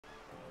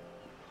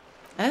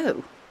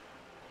Oh.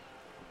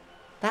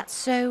 That's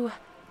so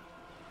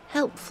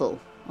helpful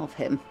of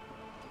him.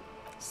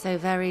 So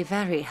very,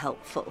 very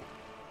helpful.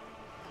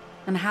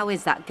 And how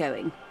is that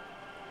going?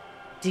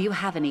 Do you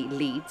have any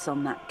leads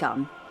on that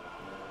gun?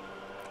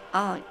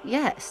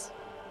 Yes.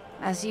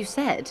 As you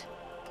said.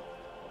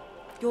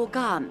 Your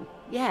gun,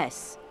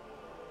 yes.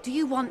 Do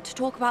you want to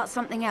talk about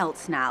something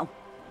else now?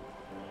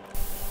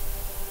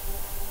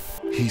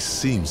 He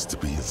seems to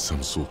be in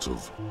some sort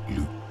of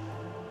loop.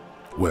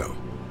 Well,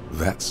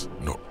 that's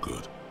not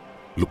good.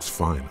 Looks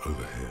fine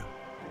over here.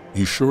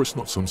 You sure it's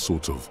not some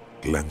sort of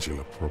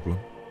glandular problem?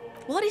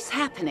 What is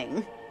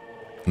happening?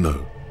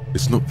 No,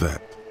 it's not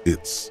that.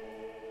 It's...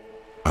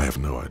 I have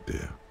no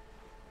idea.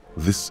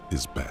 This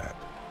is bad.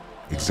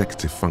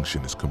 Executive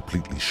function is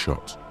completely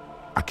shot.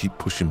 I keep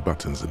pushing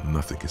buttons and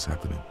nothing is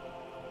happening.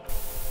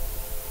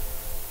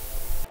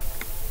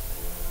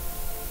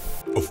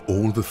 Of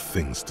all the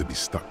things to be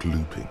stuck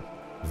looping,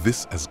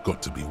 this has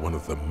got to be one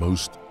of the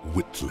most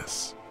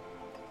witless.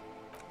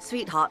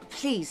 Sweetheart,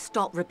 please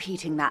stop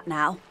repeating that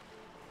now.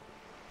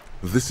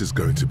 This is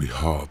going to be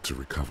hard to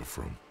recover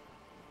from.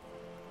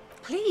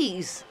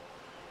 Please.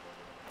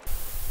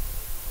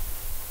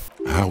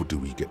 How do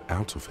we get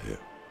out of here?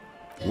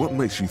 What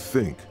makes you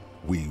think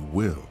we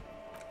will?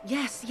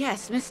 Yes,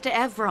 Mr.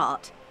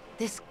 Evrart.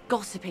 This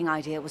gossiping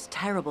idea was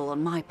terrible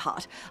on my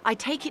part. I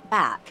take it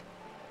back.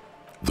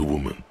 The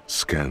woman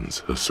scans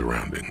her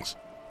surroundings,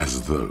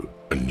 as though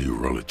a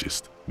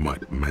neurologist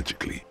might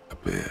magically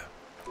appear.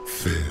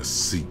 Fear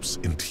seeps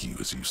into you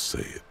as you say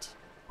it.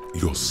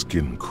 Your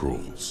skin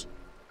crawls.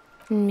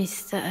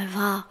 Mr.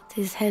 Evrart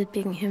is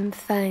helping him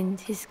find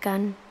his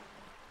gun.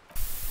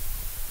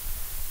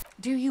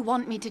 Do you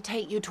want me to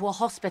take you to a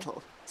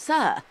hospital,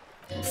 sir?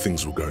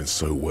 Things were going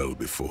so well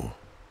before.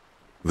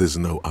 There's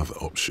no other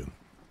option.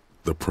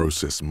 The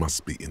process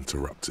must be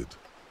interrupted.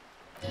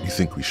 You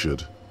think we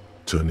should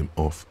turn him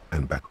off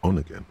and back on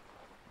again?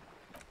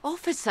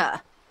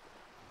 Officer!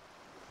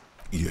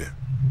 Yeah,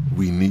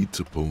 we need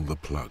to pull the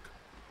plug.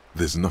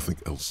 There's nothing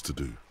else to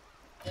do.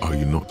 Are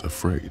you not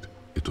afraid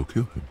it'll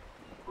kill him?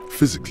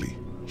 Physically,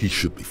 he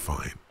should be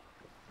fine.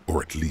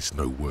 Or at least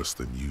no worse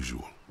than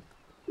usual.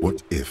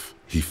 What if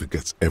he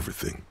forgets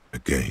everything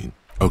again?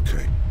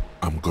 Okay,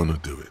 I'm gonna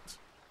do it.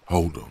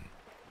 Hold on.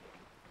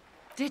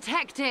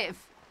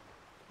 Detective!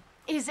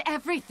 Is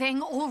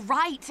everything all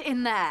right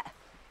in there?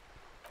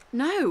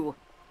 No,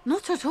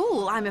 not at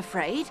all, I'm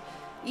afraid.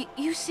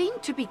 You seem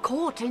to be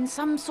caught in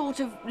some sort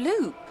of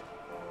loop.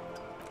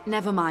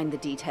 Never mind the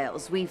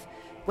details. We've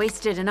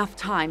wasted enough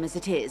time as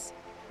it is.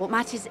 What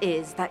matters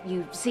is that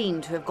you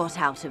seem to have got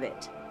out of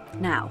it.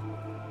 Now,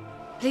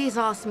 please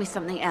ask me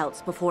something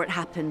else before it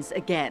happens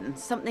again.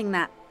 Something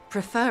that,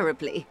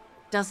 preferably,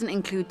 doesn't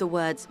include the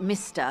words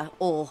Mr.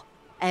 or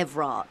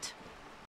Evrart.